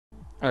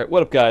Alright,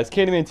 what up guys?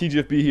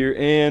 CandyManTGFB here,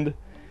 and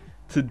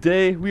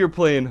today we are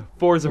playing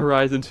Forza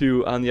Horizon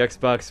 2 on the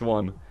Xbox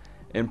One.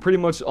 And pretty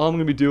much all I'm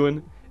going to be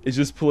doing is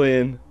just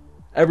playing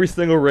every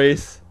single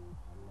race,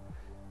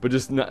 but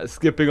just not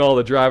skipping all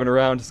the driving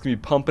around. Just going to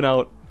be pumping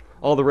out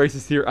all the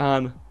races here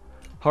on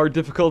hard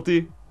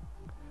difficulty.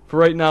 For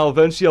right now,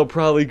 eventually I'll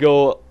probably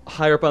go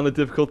higher up on the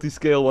difficulty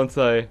scale once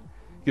I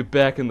get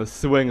back in the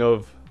swing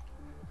of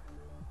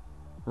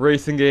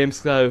racing games,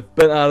 'cause I've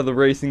been out of the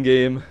racing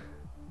game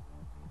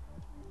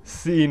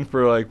scene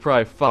for like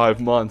probably 5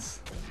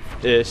 months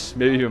ish,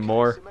 maybe even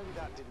more.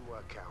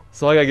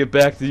 So I gotta get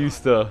back to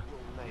used to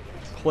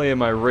playing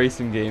my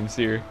racing games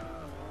here.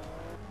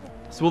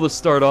 So we'll just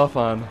start off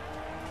on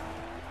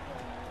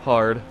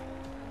hard,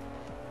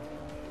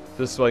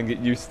 just so I can get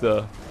used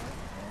to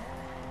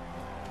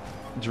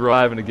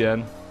driving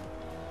again,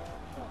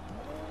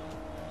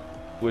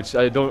 which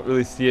I don't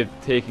really see it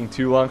taking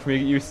too long for me to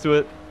get used to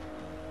it.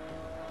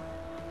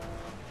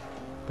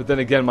 But then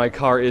again, my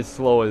car is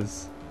slow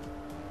as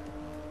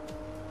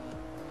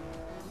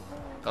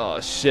oh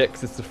shit,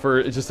 'cause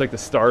it's just like the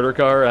starter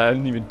car. I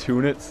didn't even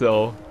tune it,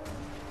 so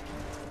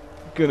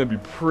it's gonna be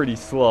pretty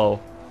slow.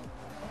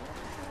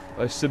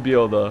 I should be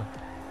able to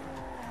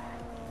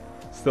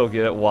still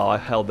get it. Wow, I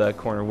held that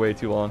corner way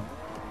too long.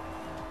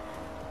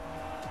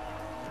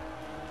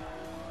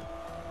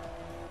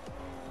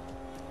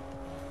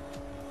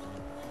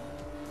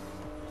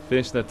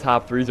 Finishing the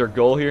top 3 is our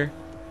goal here.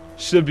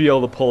 Should be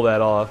able to pull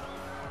that off.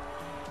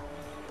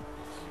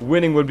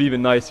 Winning would be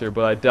even nicer,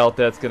 but I doubt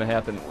that's going to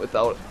happen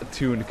without a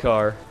tuned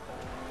car.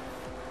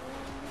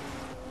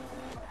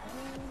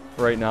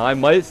 Right now, I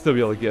might still be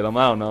able to get them.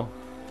 I don't know.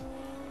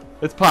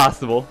 It's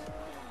possible.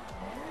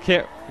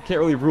 Can't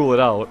really rule it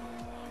out.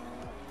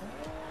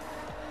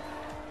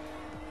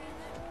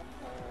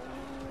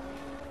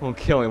 Won't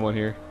kill anyone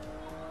here.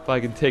 If I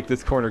can take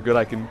this corner good,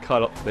 I can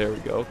cut up. There we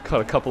go.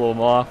 Cut a couple of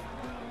them off.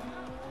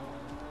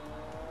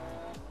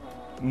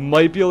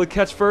 Might be able to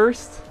catch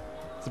first.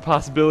 It's a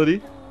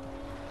possibility.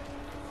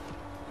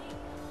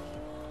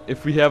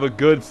 If we have a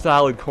good,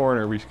 solid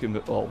corner, we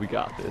can. Oh, we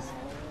got this.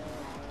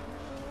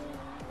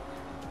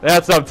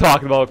 That's what I'm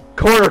talking about.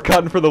 Corner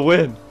cutting for the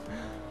win.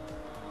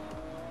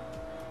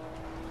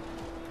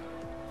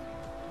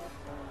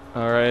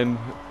 Alright, and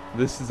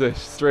this is a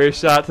straight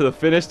shot to the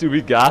finish. Dude,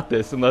 we got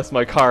this. Unless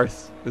my car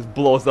just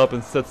blows up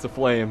and sets the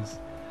flames.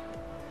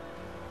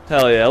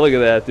 Hell yeah, look at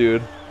that,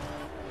 dude.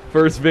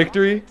 First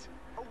victory.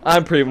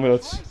 I'm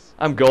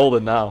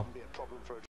golden now.